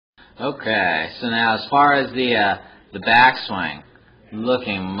Okay, so now as far as the backswing,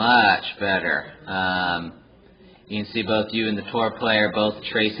 looking much better. You can see both you and the tour player both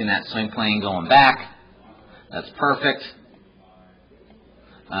tracing that swing plane going back. That's perfect.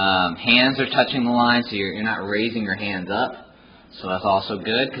 Hands are touching the line, so you're not raising your hands up. So that's also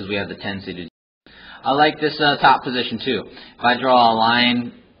good because we have the tendency to. I like this top position too. If I draw a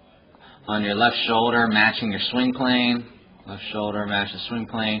line on your left shoulder matching your swing plane, left shoulder matches the swing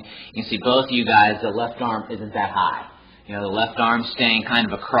plane, you can see both of you guys, the left arm isn't that high. You know, the left arm staying kind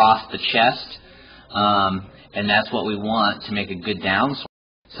of across the chest, and that's what we want to make a good downswing.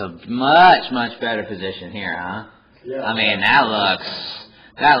 So much better position here, huh? Yeah. I mean, that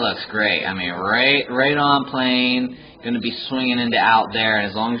looks great. I mean, right on plane, going to be swinging into out there, and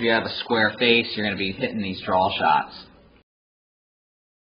as long as you have a square face, you're going to be hitting these draw shots.